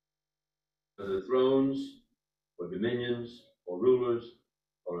whether thrones, or dominions, or rulers,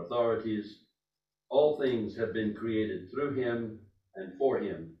 or authorities. All things have been created through him and for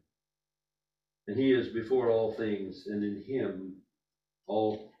him. And he is before all things, and in him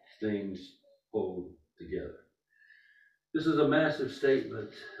all things hold together. This is a massive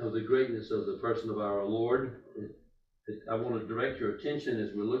statement of the greatness of the person of our Lord. I want to direct your attention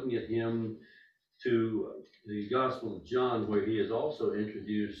as we're looking at him to the Gospel of John, where he is also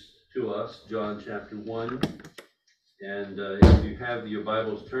introduced to us, John chapter 1. And if you have your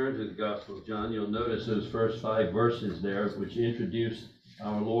Bibles turned to the Gospel of John, you'll notice those first 5 verses there, which introduce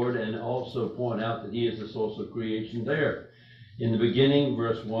our Lord and also point out that he is the source of creation there. In the beginning,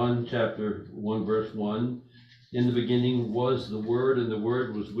 verse 1, chapter 1, verse 1, in the beginning was the Word, and the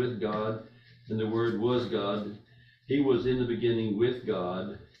Word was with God, and the Word was God. He was in the beginning with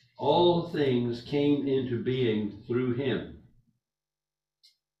God. All things came into being through him.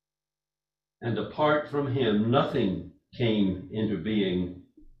 And apart from him, nothing came into being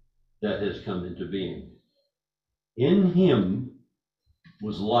that has come into being. In him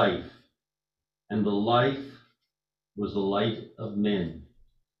was life, and the life was the light of men.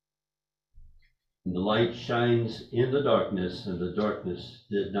 And the light shines in the darkness, and the darkness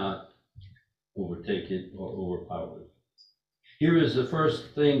did not overtake it or overpower it. Here is the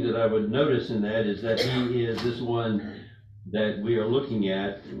first thing that I would notice in that is that he is, this one that we are looking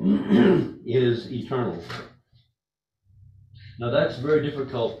at, is eternal. Now that's very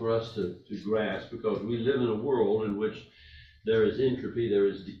difficult for us to grasp, because we live in a world in which there is entropy, there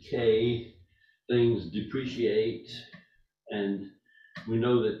is decay, things depreciate, and we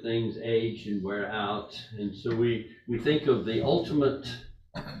know that things age and wear out. And so we think of the ultimate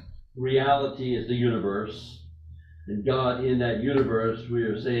reality as the universe. And God in that universe, we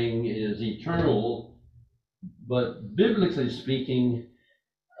are saying, is eternal. But biblically speaking,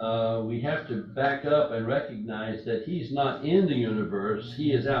 we have to back up and recognize that he's not in the universe.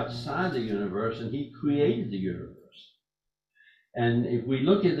 He is outside the universe, and he created the universe. And if we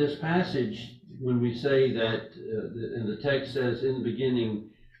look at this passage, when we say that, and the text says in the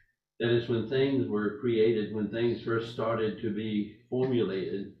beginning, that is when things were created, when things first started to be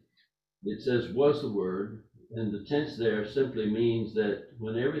formulated, it says was the Word. And the tense there simply means that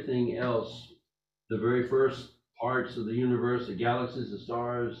when everything else, the very first parts of the universe, the galaxies, the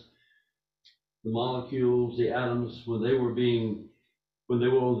stars, the molecules, the atoms, when they were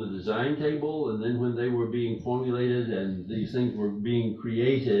on the design table, and then when they were being formulated and these things were being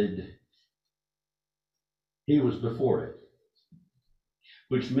created, he was before it.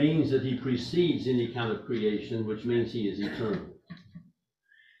 Which means that he precedes any kind of creation, which means he is eternal.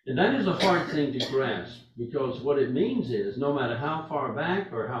 And that is a hard thing to grasp, because what it means is no matter how far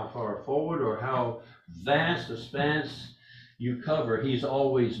back or how far forward or how vast a span you cover, he's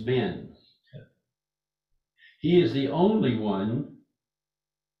always been. He is the only one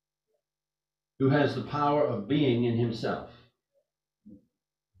who has the power of being in himself.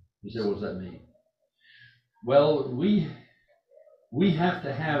 You say, what does that mean? Well, we have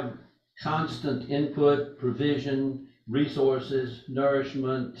to have constant input, provision, resources,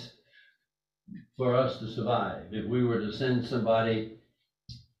 nourishment for us to survive. If we were to send somebody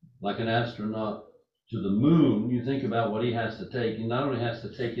like an astronaut to the moon, you think about what he has to take. He not only has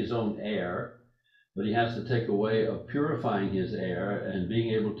to take his own air, but he has to take a way of purifying his air and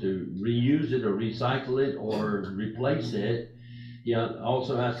being able to reuse it or recycle it or replace it. He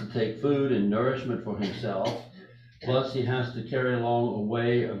also has to take food and nourishment for himself. Plus, he has to carry along a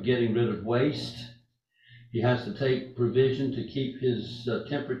way of getting rid of waste. He has to take provision to keep his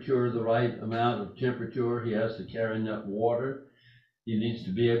temperature, the right amount of temperature. He has to carry enough water. He needs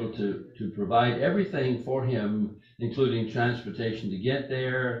to be able to provide everything for him, including transportation to get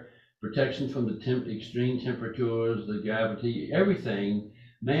there, protection from the extreme temperatures, the gravity, everything.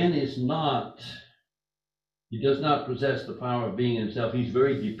 Man is not, he does not possess the power of being himself. He's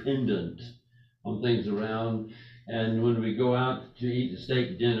very dependent on things around. And when we go out to eat the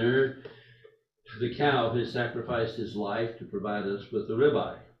steak dinner, the cow has sacrificed his life to provide us with the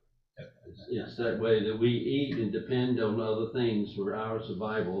ribeye. It's that way that we eat and depend on other things for our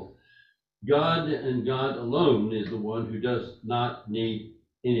survival. God and God alone is the one who does not need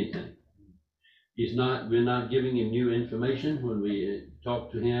anything. We're not giving him new information when we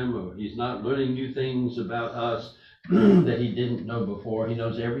talk to him, or he's not learning new things about us that he didn't know before. He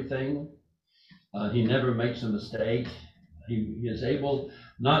knows everything. He never makes a mistake. He is able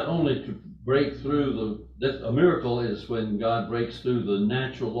not only to break through a miracle is when God breaks through the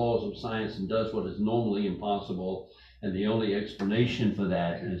natural laws of science and does what is normally impossible. And the only explanation for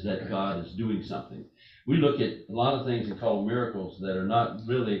that is that God is doing something. We look at a lot of things and call miracles that are not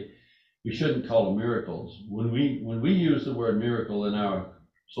really we shouldn't call them miracles. When we use the word miracle in our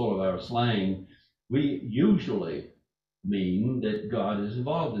sort of our slang, we usually mean that God is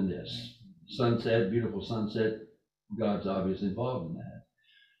involved in this. Sunset, beautiful sunset, God's obviously involved in that.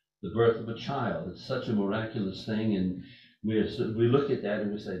 The birth of a child, it's such a miraculous thing, and we look at that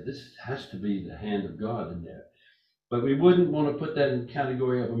and we say, this has to be the hand of God in there. But we wouldn't want to put that in the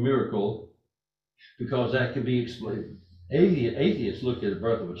category of a miracle, because that can be explained. Atheists look at the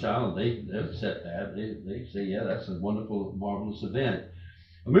birth of a child and they accept that. They say, yeah, that's a wonderful, marvelous event.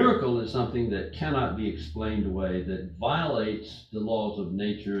 A miracle is something that cannot be explained away, that violates the laws of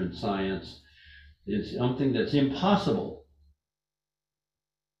nature and science. It's something that's impossible.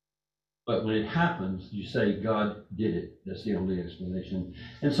 But when it happens, you say God did it. That's the only explanation.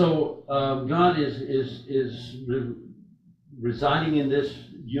 And so God is residing in this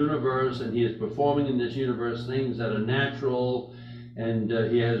universe, and he is performing in this universe things that are natural, and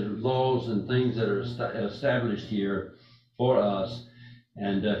he has laws and things that are established here for us,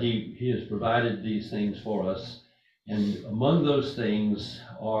 and he has provided these things for us. And among those things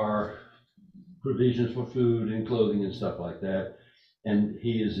are provisions for food and clothing and stuff like that. And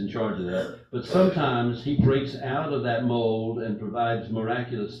he is in charge of that. But sometimes he breaks out of that mold and provides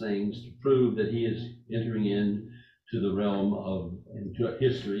miraculous things to prove that he is entering in to the realm of, into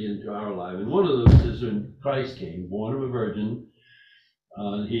history, into our life. And one of those is when Christ came, born of a virgin.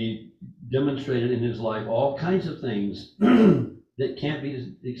 He demonstrated in his life all kinds of things that can't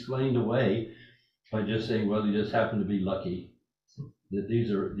be explained away by just saying, well, he just happened to be lucky. That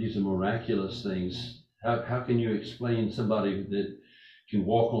these are miraculous things. How can you explain somebody that can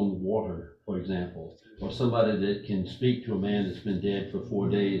walk on water, for example, or somebody that can speak to a man that's been dead for 4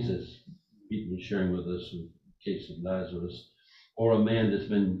 days, as people were sharing with us in the case of Lazarus, or a man that's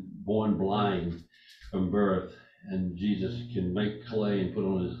been born blind from birth, and Jesus can make clay and put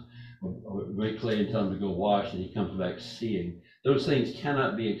on his, or make clay and tell him to go wash, and he comes back seeing. Those things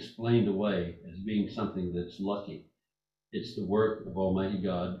cannot be explained away as being something that's lucky. It's the work of Almighty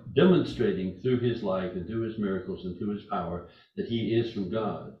God demonstrating through his life and through his miracles and through his power that he is from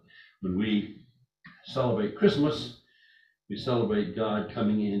God. When we celebrate Christmas, we celebrate God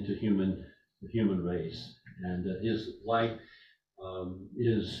coming into the human race. And his life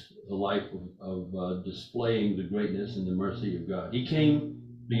is the life of displaying the greatness and the mercy of God. He came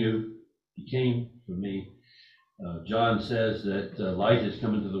for you. He came for me. John says that light has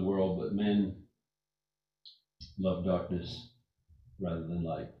come into the world, but men love darkness rather than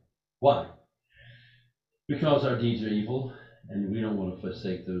light. Why? Because our deeds are evil, and we don't want to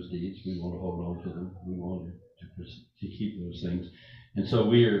forsake those deeds. We want to hold on to them. We want to keep those things. And so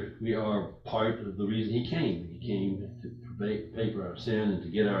we are part of the reason he came. He came to pay for our sin and to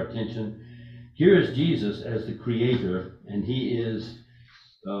get our attention. Here is Jesus as the creator, and he is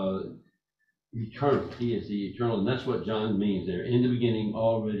eternal. He is the eternal, and that's what John means there. In the beginning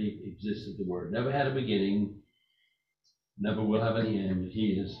already existed the Word. Never had a beginning, never will have any end.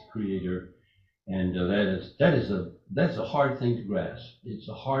 He is creator, and that's a hard thing to grasp. It's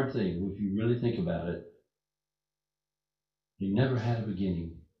a hard thing if you really think about it. He never had a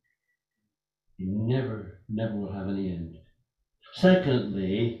beginning. He never will have any end.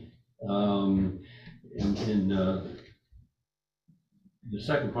 Secondly, in the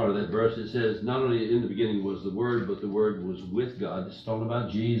second part of that verse, it says, not only in the beginning was the Word, but the Word was with God. It's talking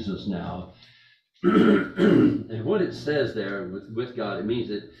about Jesus now. And what it says there with God, it means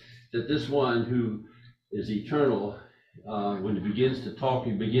that this one who is eternal, when it begins to talk,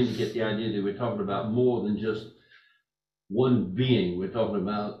 you begin to get the idea that we're talking about more than just one being. We're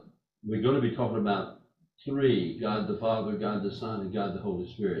going to be talking about three: God the Father, God the Son, and God the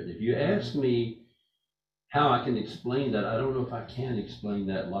Holy Spirit. If you ask me how I can explain that, I don't know if I can explain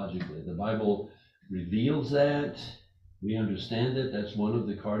that logically. The Bible reveals that. We understand that. That's one of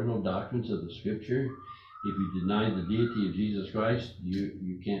the cardinal doctrines of the Scripture. If you deny the deity of Jesus Christ,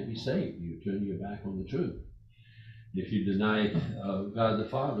 you can't be saved. You turn your back on the truth. If you deny God the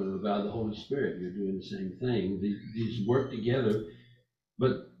Father or God the Holy Spirit, you're doing the same thing. These work together,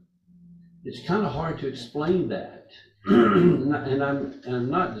 but it's kind of hard to explain that. And I'm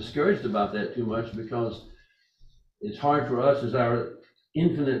not discouraged about that too much, because it's hard for us as our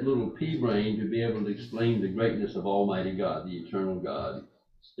infinite little pea brain to be able to explain the greatness of Almighty God, the eternal God.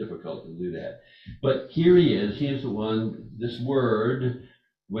 It's difficult to do that. But here he is. He is the one, this Word,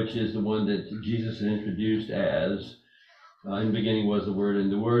 which is the one that Jesus introduced as, in the beginning was the Word,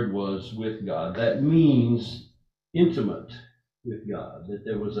 and the Word was with God. That means intimate with God, that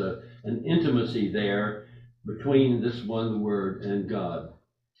there was an intimacy there between this one, the Word, and God.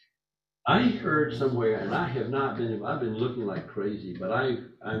 I heard somewhere, and I've been looking like crazy, but I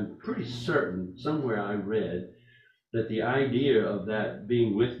I'm pretty certain somewhere I read that the idea of that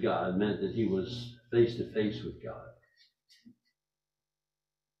being with God meant that he was face to face with God.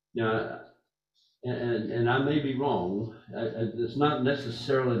 Now, and I may be wrong. It's not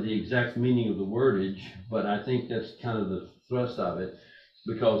necessarily the exact meaning of the wordage, but I think that's kind of the thrust of it.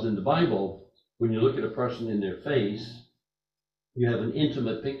 Because in the Bible, when you look at a person in their face, you have an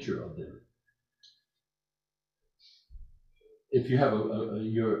intimate picture of them. If you have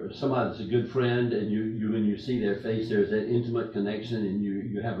somebody that's a good friend, and you when you see their face, there's that intimate connection, and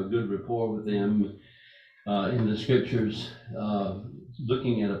you have a good rapport with them. In the scriptures,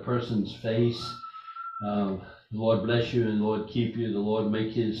 looking at a person's face, the Lord bless you and the Lord keep you. The Lord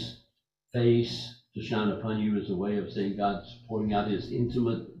make his face to shine upon you as a way of saying God's pouring out his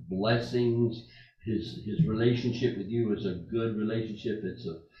intimate blessings. His relationship with you is a good relationship. It's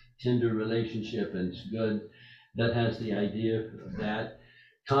a tender relationship, and it's good. That has the idea of that.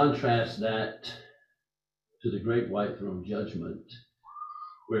 Contrast that to the great white throne judgment,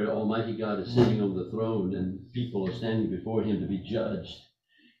 where Almighty God is sitting on the throne and people are standing before him to be judged.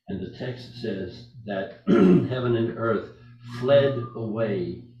 And the text says that heaven and earth fled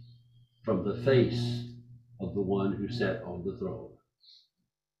away from the face of the one who sat on the throne,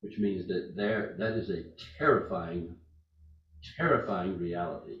 which means that that is a terrifying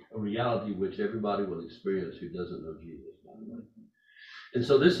reality, a reality which everybody will experience who doesn't know Jesus, by the way. And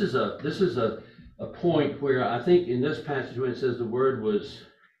so this is a point where I think in this passage when it says the word was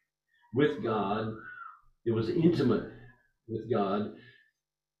with God, it was intimate with God.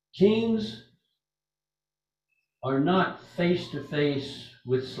 Kings are not face to face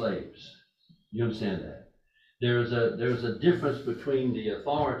with slaves. You understand that? There's a difference between the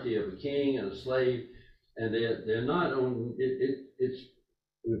authority of a king and a slave, and they're not on it's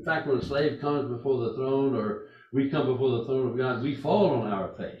in fact when a slave comes before the throne, or we come before the throne of God, we fall on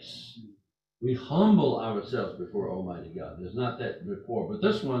our face. We humble ourselves before Almighty God. There's not that rapport, but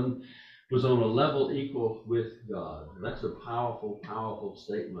this one was on a level equal with God. That's a powerful, powerful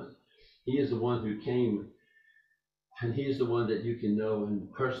statement. He is the one who came, and he is the one that you can know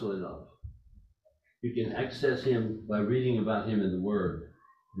and personally love. You can access him by reading about him in the Word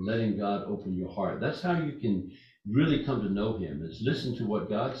and letting God open your heart. That's how you can really come to know him, is listen to what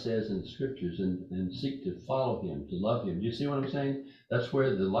God says in the scriptures and seek to follow him, to love him. Do you see what I'm saying? That's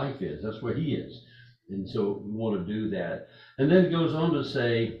where the life is. That's where he is. And so we want to do that. And then it goes on to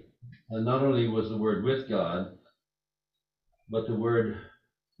say, not only was the word with God, but the word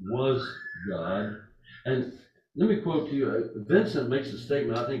was God. And let me quote to you. Vincent makes a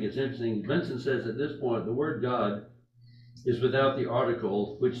statement. I think it's interesting. Vincent says at this point, the word God is without the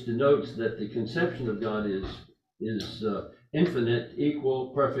article, which denotes that the conception of God is infinite,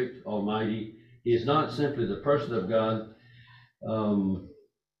 equal, perfect, almighty. He is not simply the person of God.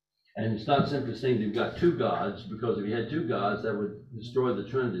 And it's not simply saying you've got two gods, because if you had two gods, that would destroy the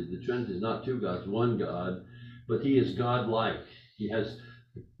Trinity. The Trinity is not two gods, one God, but he is God-like. He has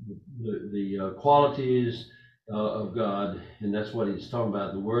the qualities of God, and that's what he's talking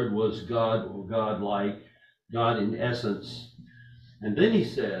about. The word was God, or God-like, God in essence. And then he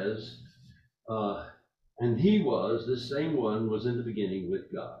says, and he was, this same one was in the beginning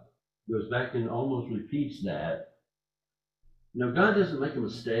with God. Goes back and almost repeats that. Now, God doesn't make a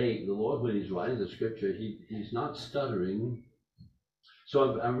mistake. The Lord, when he's writing the scripture, he's not stuttering.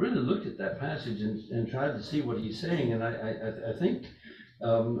 So I really looked at that passage and tried to see what he's saying. And I think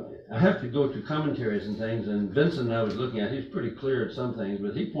I have to go to commentaries and things. And Vincent I was looking at, he's pretty clear at some things.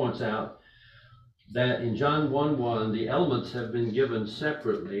 But he points out that in John 1:1, the elements have been given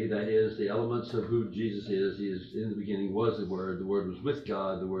separately. That is, the elements of who Jesus is. He is in the beginning was the Word was with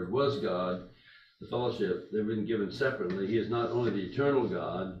God, the Word was God. The fellowship, they've been given separately. He is not only the eternal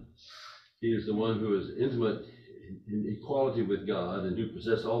God, he is the one who is intimate in equality with God and who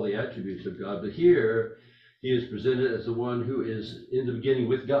possesses all the attributes of God. But here, he is presented as the one who is in the beginning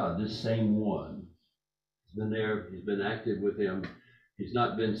with God, this same one. He's been there, he's been active with him. He's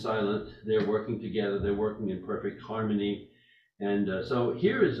not been silent. They're working together. They're working in perfect harmony. And so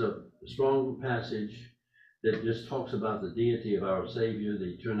here is a strong passage that just talks about the deity of our Savior,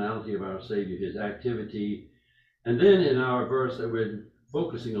 the eternality of our Savior, his activity. And then in our verse that we're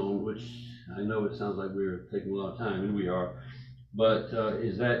focusing on, which I know it sounds like we're taking a lot of time, and we are, but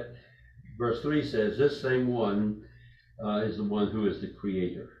is that verse 3 says, this same one is the one who is the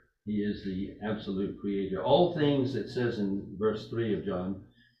creator. He is the absolute creator. All things, it says in verse 3 of John,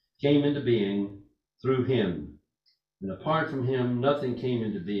 came into being through him. And apart from him, nothing came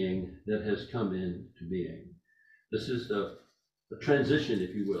into being that has come into being. This is the transition,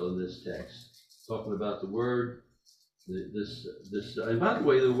 if you will, in this text, talking about the Word, And by the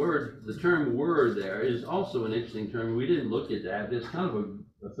way, the term word there is also an interesting term. We didn't look at that. It's kind of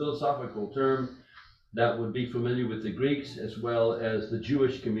a philosophical term that would be familiar with the Greeks as well as the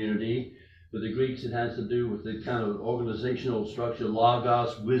Jewish community. With the Greeks, it has to do with the kind of organizational structure,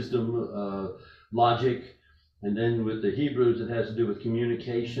 logos, wisdom, logic. And then with the Hebrews, it has to do with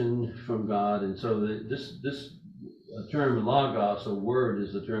communication from God. And so this term logos, or word,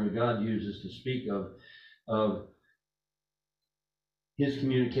 is the term that God uses to speak of his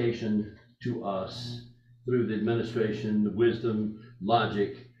communication to us through the administration, the wisdom,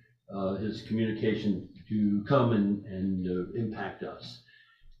 logic, his communication to come and impact us.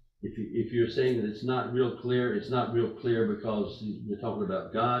 If you're saying that it's not real clear, it's not real clear because we're talking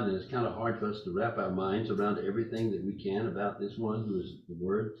about God, and it's kind of hard for us to wrap our minds around everything that we can about this one who is the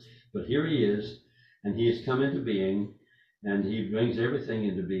Word. But here he is, and he has come into being, and he brings everything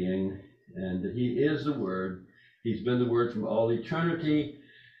into being, and he is the Word. He's been the Word from all eternity,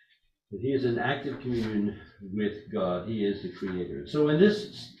 but he is in active communion with God. He is the Creator. So in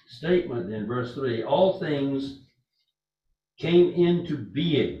this statement in verse 3, all things came into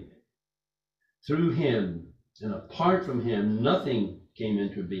being through him, and apart from him, nothing came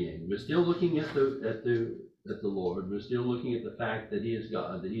into being. We're still looking at the Lord. We're still looking at the fact that he is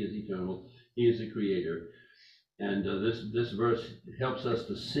God, that he is eternal, he is the Creator. And this verse helps us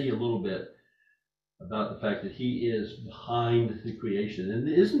to see a little bit about the fact that he is behind the creation. And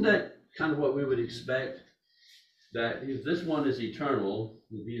isn't that kind of what we would expect? That if this one is eternal,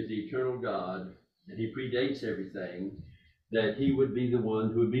 if he is the eternal God, and he predates everything, that he would be the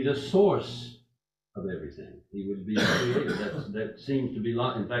one who would be the source of everything. He would be the creator. That seems to be,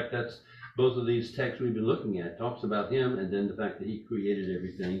 in fact, that's both of these texts we've been looking at, talks about him, and then the fact that he created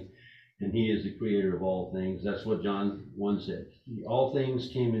everything, and he is the creator of all things. That's what John 1 said. All things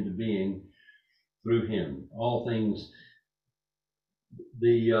came into being through him. All things,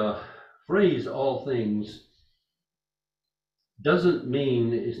 the phrase all things doesn't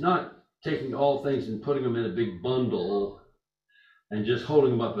mean, it's not taking all things and putting them in a big bundle and just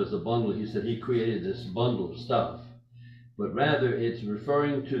holding them up as a bundle. He said he created this bundle of stuff, but rather it's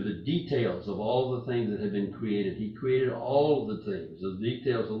referring to the details of all the things that have been created. He created all of the things, the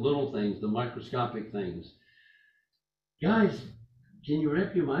details, the little things, the microscopic things. Guys, can you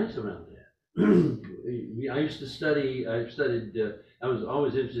wrap your minds around that? I was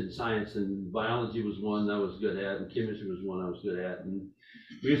always interested in science, and biology was one I was good at, and chemistry was one I was good at. And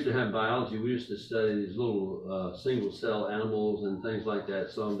we used to have biology. We used to study these little single cell animals and things like that.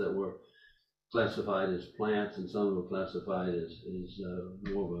 Some that were classified as plants, and some were classified as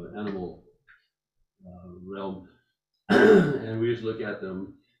more of an animal realm. And we used to look at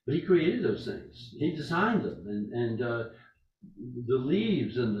them. But he created those things. He designed them, and the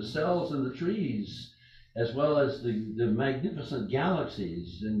leaves and the cells and the trees, as well as the magnificent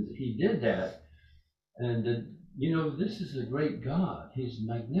galaxies, and he did that. And you know, this is a great God. He's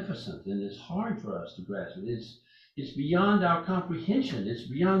magnificent, and it's hard for us to grasp it. It's beyond our comprehension. It's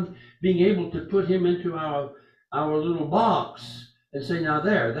beyond being able to put him into our little box and say, now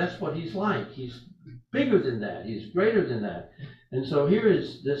that's what he's like. He's bigger than that. He's greater than that. And so here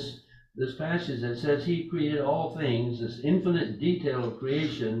is this passage that says he created all things, this infinite detail of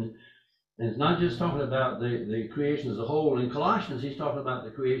creation. And it's not just talking about the creation as a whole. In Colossians, he's talking about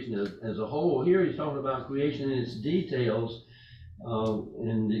the creation as a whole. Here he's talking about creation in its details.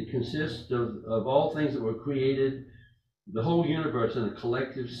 And it consists of all things that were created, the whole universe in a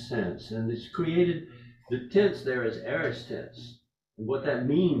collective sense. And it's created, the tense there is aorist tense. And what that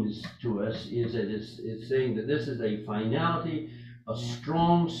means to us is that it's saying that this is a finality, a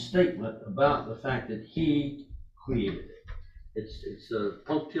strong statement about the fact that he created it. It's a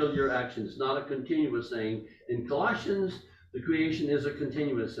punctiliar action. It's not a continuous thing. In Colossians, the creation is a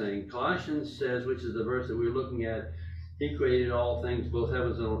continuous thing. Colossians says, which is the verse that we're looking at, he created all things, both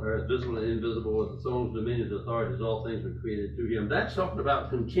heavens and earth, visible and invisible, with the thrones, dominions, authorities, all things were created through him. That's talking about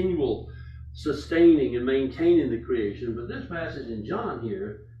continual sustaining and maintaining the creation. But this passage in John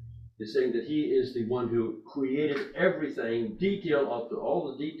here is saying that he is the one who created everything, detail up to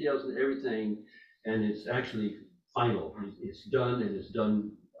all the details and everything, and it's actually final. It's done, and it's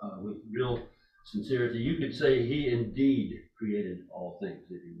done with real sincerity. You could say he indeed created all things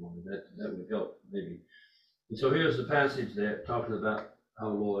if you wanted. That would help maybe. And so here's the passage that talking about our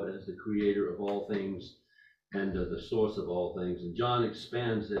Lord as the creator of all things and the source of all things. And John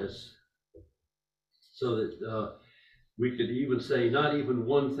expands this so that we could even say not even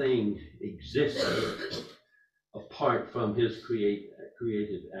one thing exists apart from his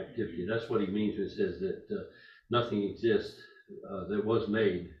creative activity. That's what he means when he says that nothing exists that was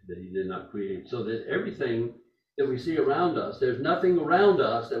made that he did not create. So that everything that we see around us. There's nothing around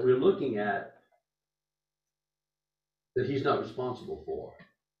us that we're looking at that he's not responsible for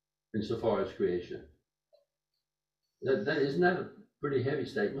insofar as creation. Isn't that a pretty heavy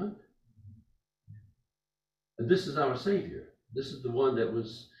statement? And this is our Savior. This is the one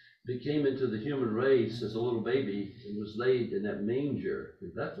that came into the human race as a little baby and was laid in that manger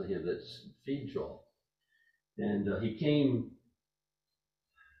in Bethlehem, that's feed trough. And he came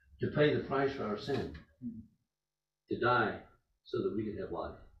to pay the price for our sin, to die so that we could have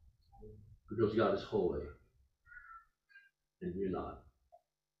life. Because God is holy, and we're not.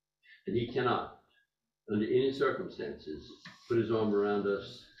 And he cannot, under any circumstances, put his arm around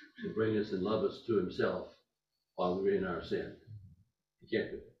us to bring us and love us to himself while we're in our sin. He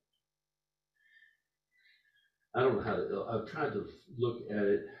can't do it. I don't know how to, I've tried to look at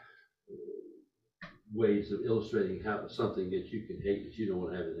it, ways of illustrating how something that you can hate that you don't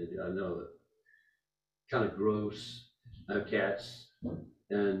want to have anything to do. I know that kind of gross. I have cats,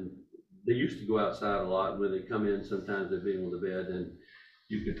 and they used to go outside a lot. When they come in, sometimes they're being on the bed, and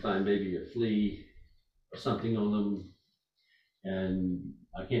you could find maybe a flea or something on them. And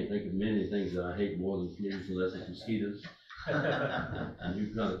I can't think of many things that I hate more than fleas, unless it's mosquitoes. And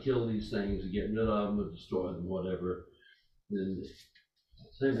you've got to kill these things and get rid of them or destroy them, whatever. And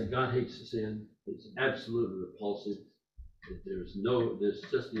saying that God hates the sin, it's absolutely repulsive. There's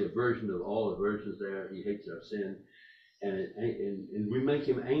just the aversion of all aversions there. He hates our sin. And we make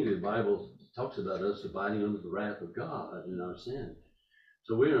him angry. The Bible talks about us abiding under the wrath of God in our sin.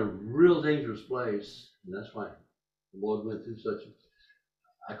 So we're in a real dangerous place, and that's why the Lord went through such,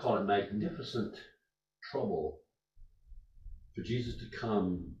 I call it magnificent trouble, for Jesus to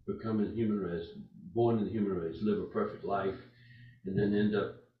come, become in the human race, born in the human race, live a perfect life, and then end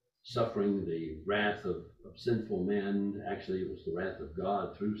up suffering the wrath of sinful men. Actually, it was the wrath of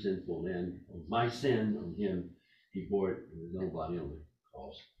God through sinful men. On my sin, on him, he bore it in his own body on the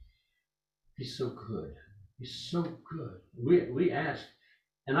cross. He's so good. He's so good. We ask,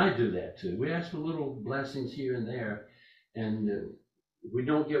 and I do that too. We ask for little blessings here and there, and we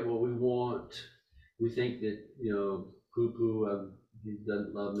don't get what we want. We think that, poo-poo, he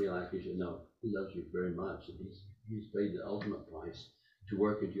doesn't love me like he should. No, he loves you very much, and he's paid the ultimate price to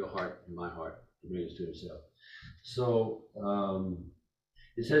work into your heart and my heart to bring us to himself. So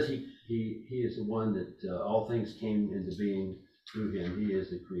it says he is the one that all things came into being through him. He is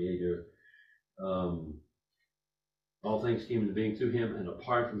the creator. All things came into being through him, and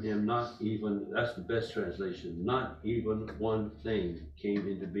apart from him, not even, that's the best translation, not even one thing came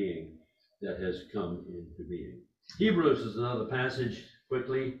into being that has come into being. Hebrews is another passage,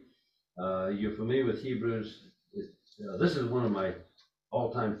 quickly. You're familiar with Hebrews. This is one of my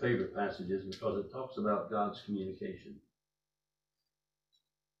all-time favorite passages because it talks about God's communication.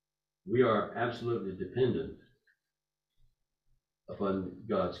 We are absolutely dependent upon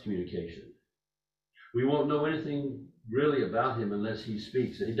God's communication. We won't know anything really about him unless he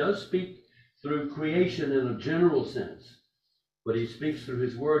speaks. And he does speak through creation in a general sense, but he speaks through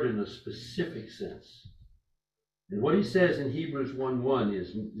his word in a specific sense. And what he says in Hebrews 1:1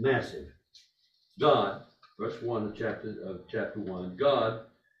 is massive. God, verse 1 of chapter 1, God,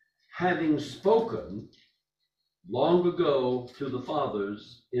 having spoken long ago to the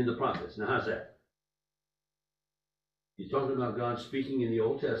fathers in the prophets. Now, how's that? He's talking about God speaking in the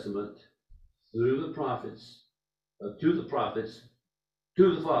Old Testament through the prophets, to the prophets,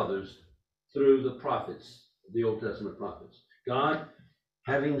 to the fathers, through the prophets, the Old Testament prophets. God,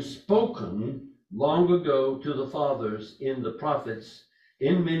 having spoken long ago to the fathers in the prophets,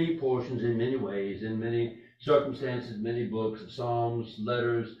 in many portions, in many ways, in many circumstances, many books, psalms,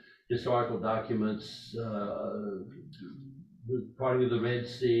 letters, historical documents, parting of the Red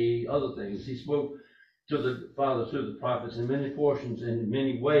Sea, other things. He spoke to the fathers through the prophets in many portions, in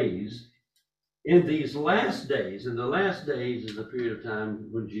many ways. In these last days, and the last days is a period of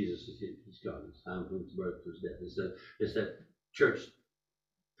time when Jesus is gone. It's time from his birth to his death. It's that church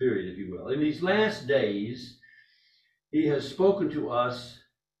period, if you will. In these last days, he has spoken to us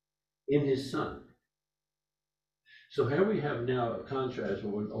in his Son. So here we have now a contrast,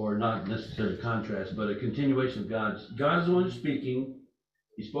 or not necessarily a contrast, but a continuation of God's the one speaking.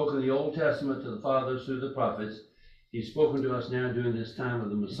 He spoke in the Old Testament to the fathers through the prophets. He's spoken to us now during this time of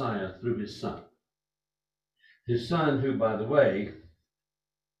the Messiah through his Son. His Son, who, by the way,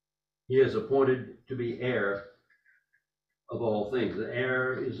 he has appointed to be heir of all things. The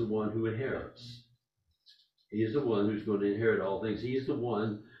heir is the one who inherits. He is the one who's going to inherit all things. He is the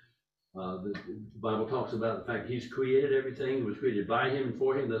one, the Bible talks about the fact he's created everything. It was created by him and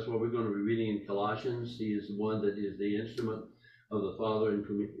for him. That's what we're going to be reading in Colossians. He is the one that is the instrument of the Father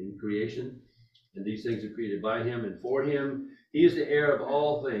in creation. and these things are created by him and for him. He is the heir of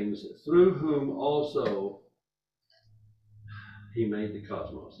all things, through whom also he made the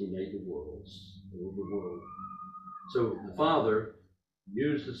cosmos, he made the worlds, the world. So the Father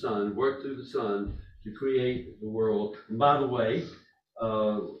used the Son, worked through the Son to create the world. And by the way,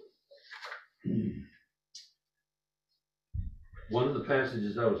 one of the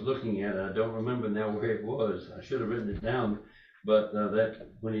passages I was looking at, I don't remember now where it was, I should have written it down, but that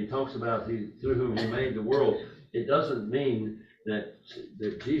when he talks about through whom he made the world, it doesn't mean that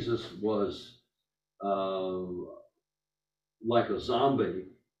Jesus was like a zombie.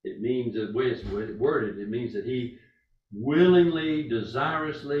 It means, the way it's worded, it means that he willingly,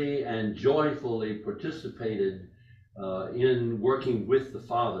 desirously, and joyfully participated in working with the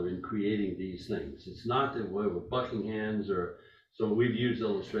Father in creating these things. It's not that we were bucking hands, or so we've used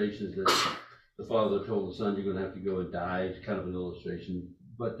illustrations that the Father told the Son, you're going to have to go and die. It's kind of an illustration,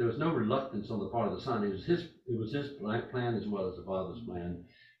 but there was no reluctance on the part of the Son. It was his plan as well as the Father's plan,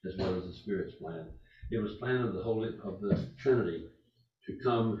 as well as the Spirit's plan. It was plan of the Trinity to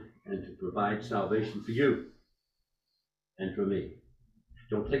come and to provide salvation for you and for me.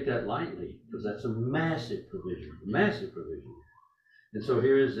 Don't take that lightly, because that's a massive provision, And so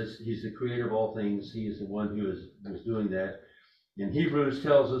here is this, he's the creator of all things. He is the one who is doing that. And Hebrews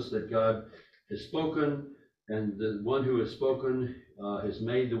tells us that God has spoken, and the one who has spoken has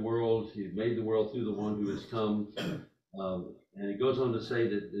made the world. He made the world through the one who has come. And it goes on to say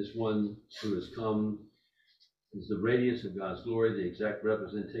that this one who has come is the radiance of God's glory, the exact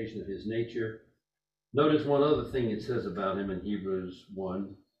representation of his nature. Notice one other thing it says about him in Hebrews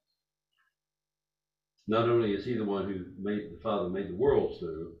 1. Not only is he the one who the Father made the worlds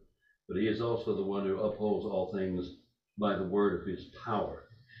through, but he is also the one who upholds all things by the word of his power.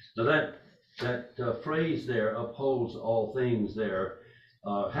 Now that phrase there, upholds all things there,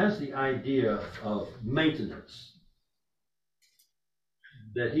 has the idea of maintenance.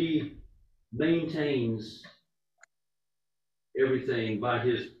 That he maintains everything by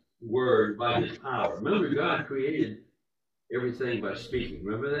his word, by his power. Remember, God created everything by speaking.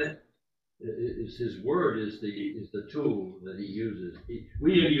 Remember that? It's his word is the tool that he uses.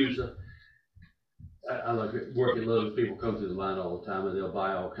 We use I like working with people come through the line all the time, and they'll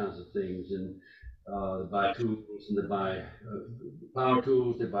buy all kinds of things, and they buy tools, and they buy power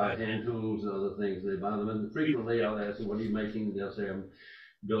tools, they buy hand tools and other things. They buy them, and frequently I'll ask them, "What are you making?" They'll say, "I'm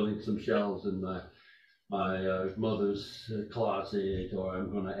building some shelves in my mother's closet, or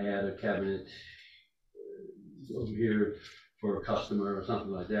I'm going to add a cabinet over here for a customer," or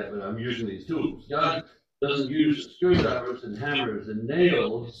something like that, but I'm using these tools. God doesn't use screwdrivers and hammers and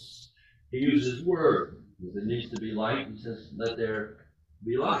nails. He uses word. If it needs to be light, he says, "Let there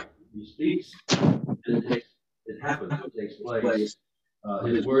be light." He speaks, and it happens, it takes place.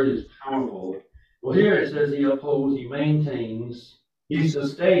 His word is powerful. Well, here it says he upholds, he maintains, he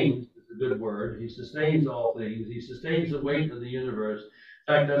sustains. It's a good word. He sustains all things. He sustains the weight of the universe.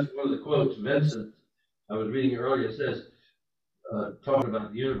 In fact, that's one of the quotes Vincent, I was reading earlier, says, talking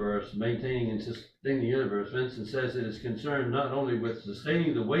about the universe, maintaining and sustaining the universe. Vincent says it is concerned not only with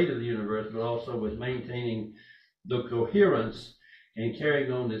sustaining the weight of the universe, but also with maintaining the coherence and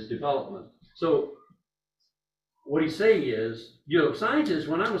carrying on its development. So what he's saying is, scientists,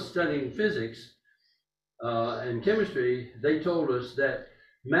 when I was studying physics and chemistry, they told us that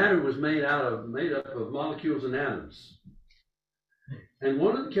matter was made up of molecules and atoms. And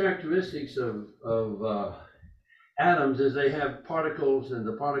one of the characteristics of atoms is they have particles, and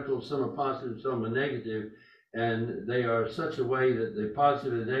the particles, some are positive, some are negative, and they are such a way that the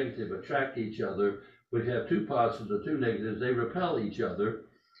positive and negative attract each other. When you have two positives or two negatives, they repel each other.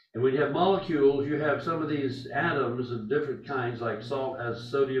 And when you have molecules, you have some of these atoms of different kinds, like salt has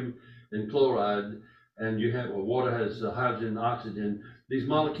sodium and chloride, and water has hydrogen and oxygen. These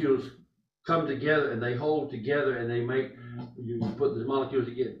molecules come together and they hold together, and you put the molecules,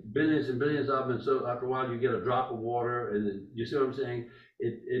 you get billions and billions of them, and so after a while you get a drop of water, and then, you see what I'm saying?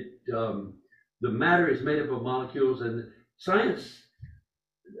 The matter is made up of molecules, and science,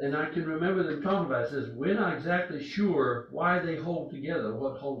 and I can remember them talking about it, says we're not exactly sure why they hold together,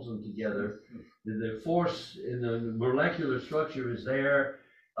 what holds them together. The force in the molecular structure is there.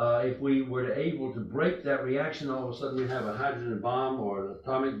 If we were able to break that reaction, all of a sudden we have a hydrogen bomb or an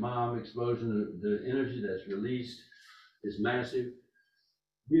atomic bomb explosion. The energy that's released is massive.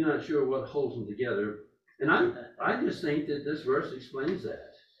 We're not sure what holds them together. And I just think that this verse explains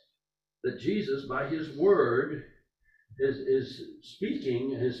that Jesus, by his word, is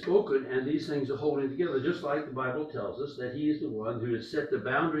speaking, has spoken, and these things are holding together, just like the Bible tells us that he is the one who has set the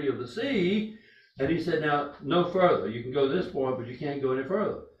boundary of the sea, and he said, now, no further. You can go to this point, but you can't go any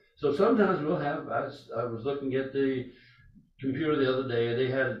further. So sometimes we'll have, I was looking at the computer the other day, and they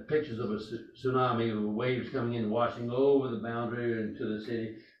had pictures of a tsunami, of waves coming in, washing over the boundary into the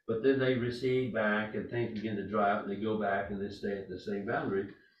city, but then they recede back and things begin to dry out and they go back and they stay at the same boundary.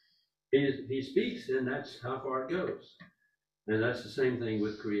 He speaks, and that's how far it goes. And that's the same thing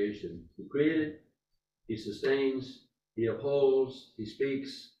with creation. He created, he sustains, he upholds, he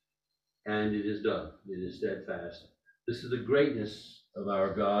speaks, and it is done. It is steadfast. This is the greatness of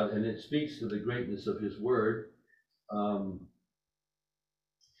our God, and it speaks to the greatness of his word.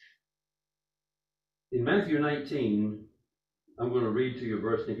 In Matthew 19, I'm going to read to you a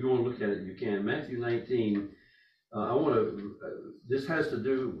verse, and if you want to look at it, you can. Matthew 19, this has to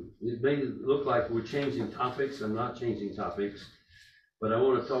do, it may look like we're changing topics. I'm not changing topics, but I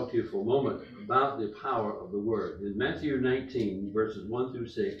want to talk to you for a moment about the power of the word. In Matthew 19, verses 1 through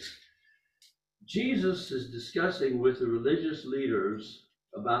 6, Jesus is discussing with the religious leaders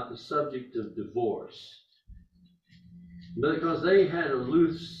about the subject of divorce, because they had a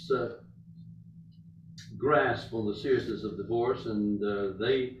loose grasp on the seriousness of divorce, and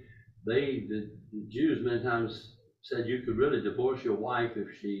the Jews many times said you could really divorce your wife if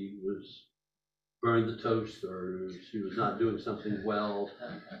she was burned the toast or she was not doing something well.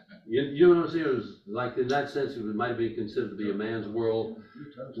 You know what I'm saying? It was like, in that sense, it might be considered to be a man's world,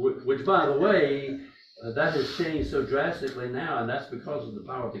 which, by the way, that has changed so drastically now, and that's because of the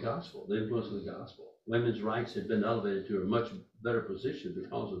power of the gospel, the influence of the gospel. Women's rights have been elevated to a much better position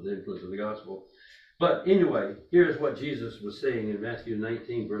because of the influence of the gospel. But anyway, here's what Jesus was saying in Matthew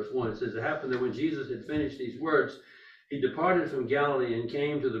 19, verse 1. It says, it happened that when Jesus had finished these words, he departed from Galilee and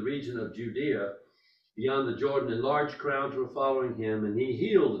came to the region of Judea beyond the Jordan, and large crowds were following him, and he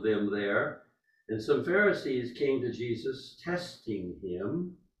healed them there. And some Pharisees came to Jesus, testing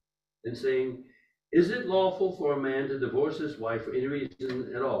him and saying, is it lawful for a man to divorce his wife for any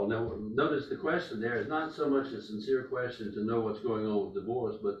reason at all? Now, notice the question there is not so much a sincere question to know what's going on with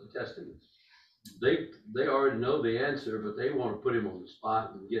divorce, but the testing. They already know the answer, but they want to put him on the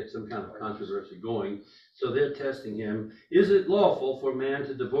spot and get some kind of controversy going. So they're testing him. Is it lawful for a man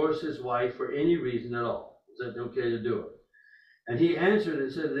to divorce his wife for any reason at all? Is that okay to do it? And he answered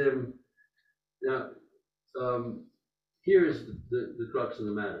and said to them, now, here is the crux of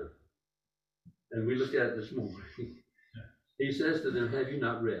the matter. And we looked at it this morning. He says to them, have you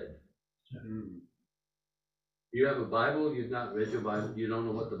not read? You have a Bible, you've not read your Bible, you don't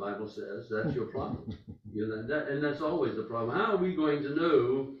know what the Bible says, that's your problem. And that's always the problem. How are we going to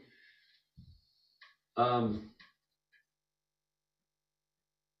know?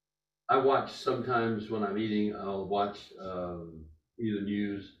 I watch sometimes when I'm eating, I'll watch either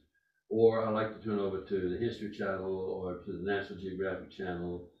news, or I like to turn over to the History Channel or to the National Geographic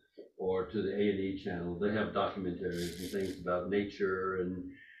Channel or to the A&E channel. They have documentaries and things about nature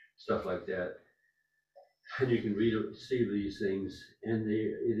and stuff like that. And you can read or see these things, and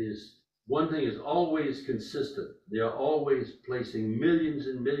it is, one thing is always consistent. They are always placing millions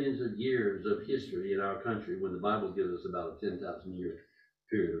and millions of years of history in our country, when the Bible gives us about a 10,000 year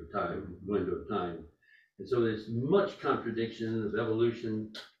period of time, window of time. And so there's much contradiction of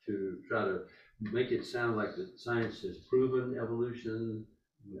evolution to try to make it sound like that science has proven evolution.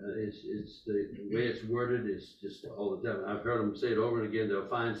 It's the way it's worded is just all the time. I've heard them say it over and again. They'll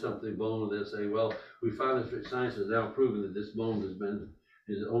find something bone, and they'll say, well, we found this, science has now proven that this bone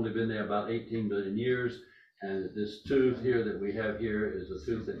has only been there about 18 million years, and that this tooth here that we have here is a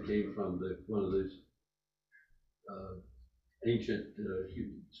tooth that came from one of those ancient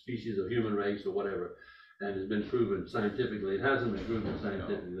species of human race or whatever, and has been proven scientifically. It hasn't been proven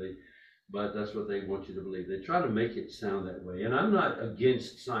scientifically, but that's what they want you to believe. They try to make it sound that way. And I'm not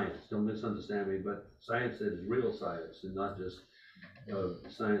against science, don't misunderstand me, but science that is real science, and not just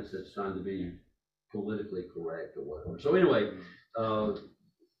science that's trying to be politically correct or whatever. So anyway, how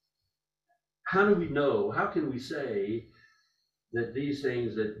do we know, how can we say that these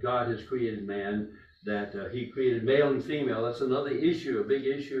things, that God has created man, that he created male and female? That's another issue, a big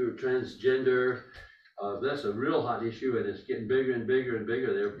issue, transgender. That's a real hot issue, and it's getting bigger and bigger and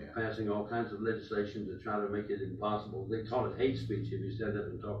bigger. They're passing all kinds of legislation to try to make it impossible. They call it hate speech if you stand up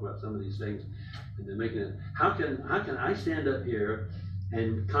and talk about some of these things, and they're making it. How can I stand up here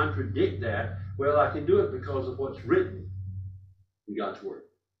and contradict that? Well, I can do it because of what's written in God's word,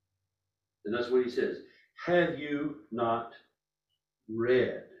 and that's what he says. Have you not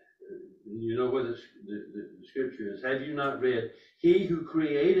read? You know what the scripture is. Have you not read? He who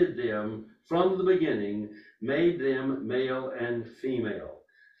created them from the beginning made them male and female.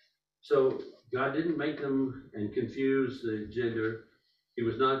 So God didn't make them and confuse the gender. He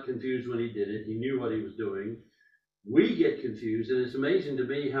was not confused when he did it. He knew what he was doing. we get confused, and it's amazing to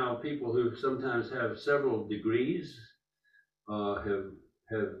me how people who sometimes have several degrees have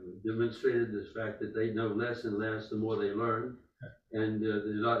demonstrated this fact that they know less and less the more they learn, and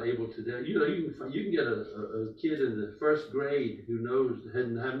they're not able to. You can get a kid in the first grade who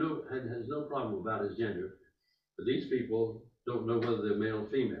has no problem about his gender, but these people don't know whether they're male or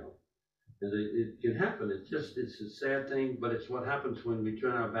female. And it can happen. It's a sad thing, but it's what happens when we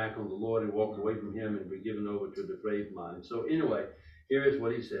turn our back on the Lord and walk away from Him and we're given over to a depraved mind. So anyway, here is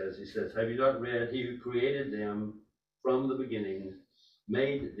what He says. He says, have you not read, He who created them from the beginning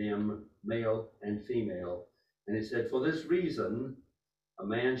made them male and female. And He said, for this reason, a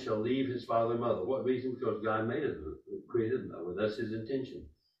man shall leave his father and mother. What reason? Because God made it, created them. Well, that's His intention.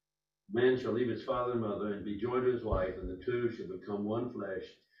 Man shall leave his father and mother and be joined to his wife, and the two shall become one flesh.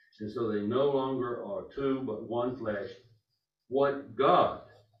 And so they no longer are two, but one flesh. What God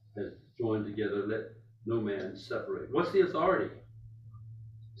has joined together, let no man separate. What's the authority?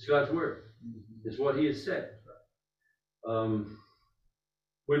 It's God's word. It's what He has said.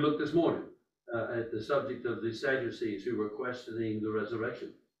 We looked this morning at the subject of the Sadducees who were questioning the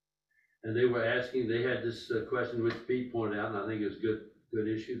resurrection. And they were asking, they had this question which Pete pointed out, and I think it was good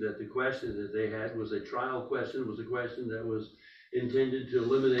issue, that the question that they had was a trial question, was a question that was intended to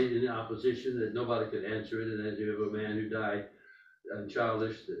eliminate any opposition, that nobody could answer it. And as you have a man who died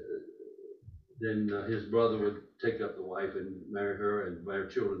childless, then his brother would take up the wife and marry her and bear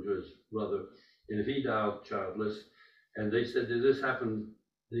children to his brother. And if he died childless, and they said that this happened,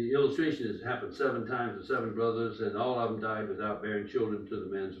 the illustration has happened 7 times to 7 brothers, and all of them died without bearing children to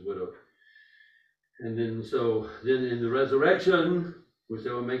the man's widow. And then in the resurrection, which they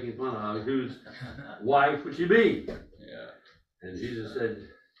were making fun of, whose wife would she be? Yeah. And Jesus said,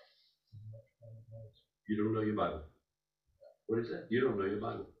 you don't know your Bible. What is that? You don't know your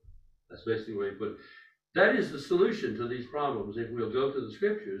Bible. That's basically where He put it. That is the solution to these problems. If we'll go to the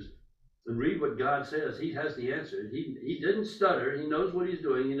scriptures and read what God says, He has the answer. He didn't stutter. He knows what He's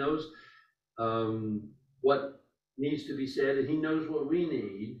doing. He knows what needs to be said, and He knows what we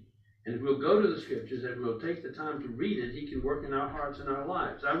need. And if we'll go to the scriptures and we'll take the time to read it, He can work in our hearts and our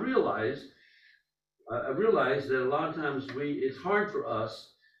lives. I realize that a lot of times it's hard for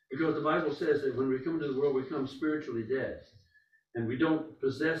us, because the Bible says that when we come into the world, we come spiritually dead. And we don't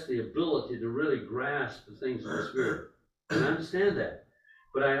possess the ability to really grasp the things of the Spirit. And I understand that.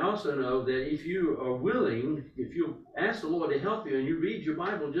 But I also know that if you are willing, if you ask the Lord to help you and you read your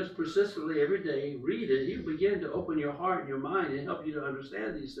Bible just persistently every day, read it, He'll begin to open your heart and your mind and help you to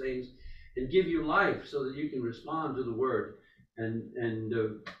understand these things and give you life so that you can respond to the Word and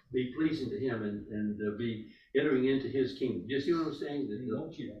be pleasing to Him and be entering into His kingdom. Do you see what I'm saying? He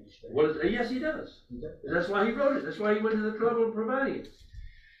wants you to understand. Yes, He does. That's why He wrote it. That's why He went to the trouble of providing it.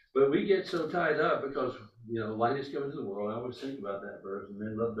 But we get so tied up because, light is coming to the world. I always think about that verse. And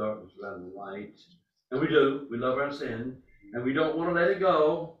men love darkness rather than light. And we do. We love our sin. And we don't want to let it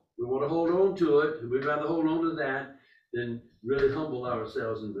go. We want to hold on to it. And we'd rather hold on to that than really humble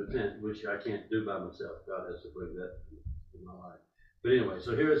ourselves and repent, which I can't do by myself. God has to bring that in my life. But anyway,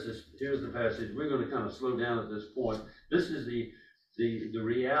 so here's the passage. We're going to kind of slow down at this point. This is the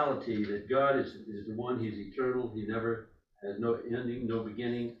reality that God is the one. He's eternal. He never has no ending, no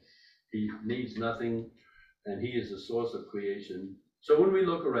beginning. He needs nothing, and He is the source of creation. So when we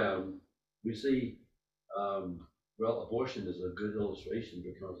look around, we see, abortion is a good illustration,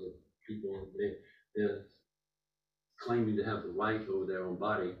 because of people, they're claiming to have the right over their own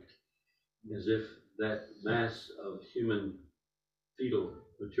body, as if that mass of human fetal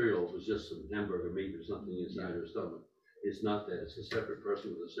material was just some hamburger meat or something inside her stomach. It's not that. It's a separate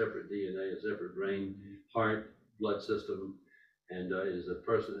person with a separate DNA, a separate brain, heart, blood system, and it is a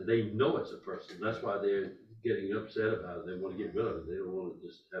person. They know it's a person. That's why they're getting upset about it. They want to get rid of it. They don't want to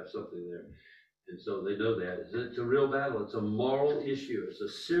just have something there. And so they know that. It's a real battle. It's a moral issue. It's a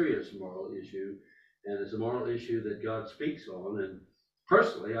serious moral issue. And it's a moral issue that God speaks on. And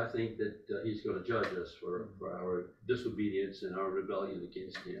personally, I think that He's going to judge us for our disobedience and our rebellion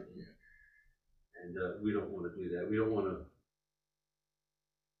against Him. And we don't want to do that. We don't want to,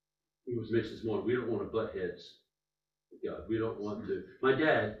 it was mentioned this morning, we don't want to butt heads with God. We don't want to. My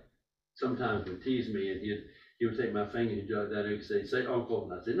dad sometimes would tease me, and he would take my finger and jog that, and he'd say, uncle.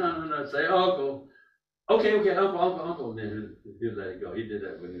 And I'd say, no, say uncle. Okay, uncle. And then he'd let it go. He did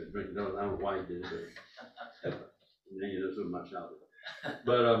that when he was drinking. I don't know why he did it, but and then you know, so much out of it.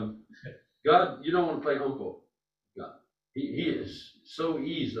 But God, you don't want to play uncle. God, He is so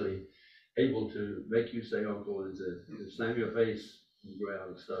easily able to make you say uncle and to slam your face in the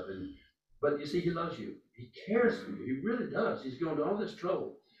ground and stuff. But you see, He loves you. He cares for you. He really does. He's going to all this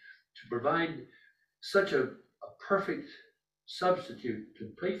trouble to provide such a perfect substitute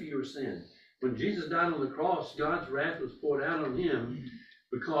to pay for your sin. When Jesus died on the cross, God's wrath was poured out on him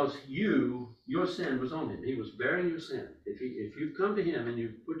because your sin was on him. He was bearing your sin. If you come to him and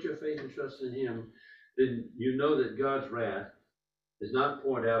you put your faith and trust in him, then you know that God's wrath is not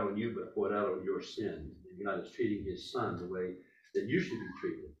poured out on you, but poured out on your sin. And God is treating his son the way that you should be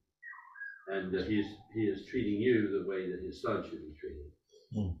treated. And he is treating you the way that his son should be treated.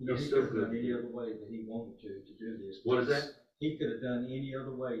 You know, he could have done any other way that he wanted to do this. What is that? He could have done any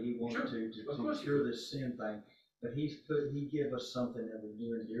other way he wanted to cure this sin thing. But he gave us something that was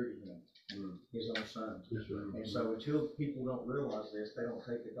near and dear to him, his own son. And so until people don't realize this, they don't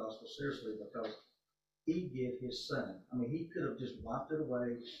take the gospel seriously, because he gave his son. I mean, he could have just wiped it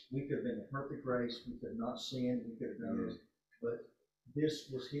away. We could have been a perfect race. We could have not sinned. We could have done this. But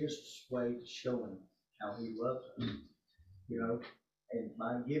this was his way to show him how he loved us, you know. And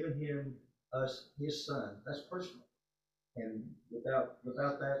by giving us his son, that's personal. And without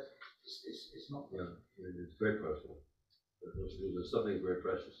that, it's not personal. Yeah, it's very personal. There's something very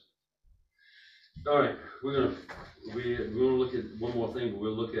precious. All right, we're gonna look at one more thing.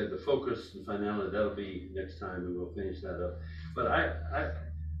 We'll look at the focus and finality. That'll be next time, and we'll finish that up. But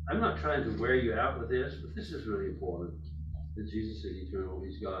I'm not trying to wear you out with this, but this is really important. That Jesus is eternal.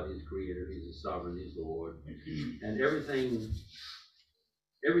 He's God. He's Creator. He's the Sovereign. He's the Lord. And everything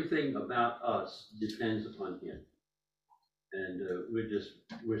about us depends upon Him. And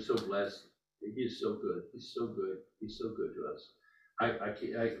we're so blessed. He's so good. He's so good. He's so good to us.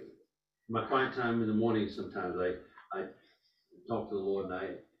 My quiet time in the morning, sometimes I talk to the Lord, and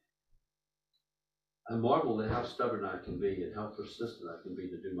I marvel at how stubborn I can be and how persistent I can be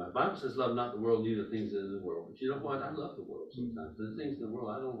to do my. The Bible says, "Love not the world, neither things that are in the world." But you know what? I love the world sometimes. The things in the world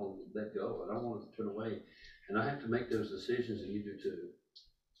I don't want to let go. I don't want to turn away, and I have to make those decisions, and you do too.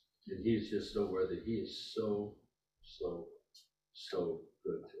 And He's just so worthy. He is so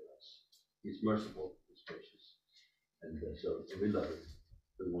good to us. He's merciful. He's gracious, and so we love Him.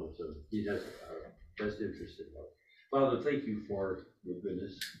 We want to. He has our best interest in life. Father, thank you for your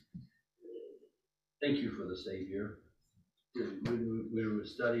goodness. Thank you for the Savior. When we were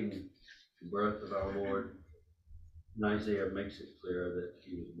studying the birth of our Lord, and Isaiah makes it clear that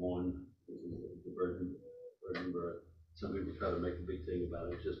He was born with the virgin birth. Some people try to make a big thing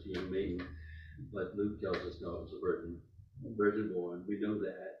about it. It's just a young maiden. But Luke tells us, no, it was a virgin born. We know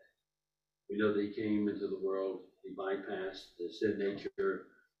that. We know that He came into the world. He bypassed the sin nature.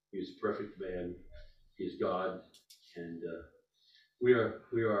 He was a perfect man. He is God. And we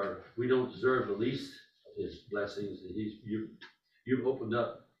don't deserve the least of His blessings. You've opened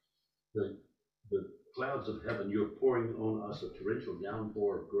up the clouds of heaven. You're pouring on us a torrential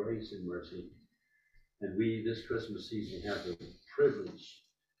downpour of grace and mercy. And we, this Christmas season, have the privilege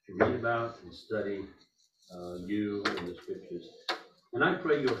to read about and study you and the Scriptures. And I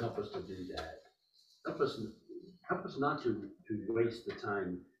pray you'll help us to do that. Help us not to waste the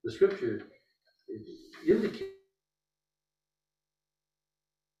time. The Scripture indicates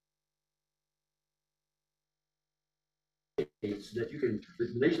that you can.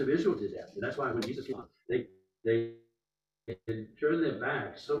 The nation of Israel did that, and that's why when Jesus came on, they turned their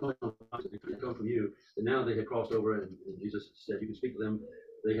back so much on us that they couldn't come from you, and now they had crossed over, and Jesus said, "You can speak to them.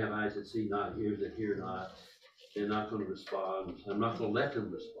 They have eyes that see not, ears that hear not. They're not going to respond. I'm not going to let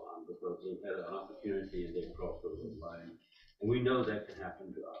them respond because they've had an opportunity and they've crossed over the line." And we know that can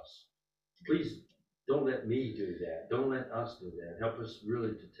happen to us. Please don't let me do that. Don't let us do that. Help us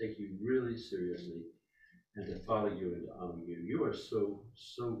really to take you really seriously and to follow you and to honor you. You are so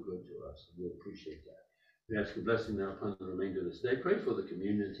good to us, and we appreciate that. We ask your blessing now upon the remainder of this day. Pray for the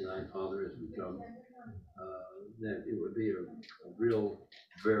communion tonight, Father, as we come, that it would be a real,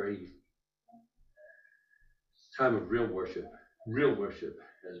 very time of real worship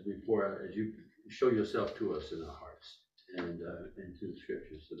as we pour out, as you show yourself to us in our hearts and to the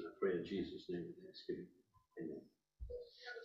Scriptures. And I pray in Jesus' name.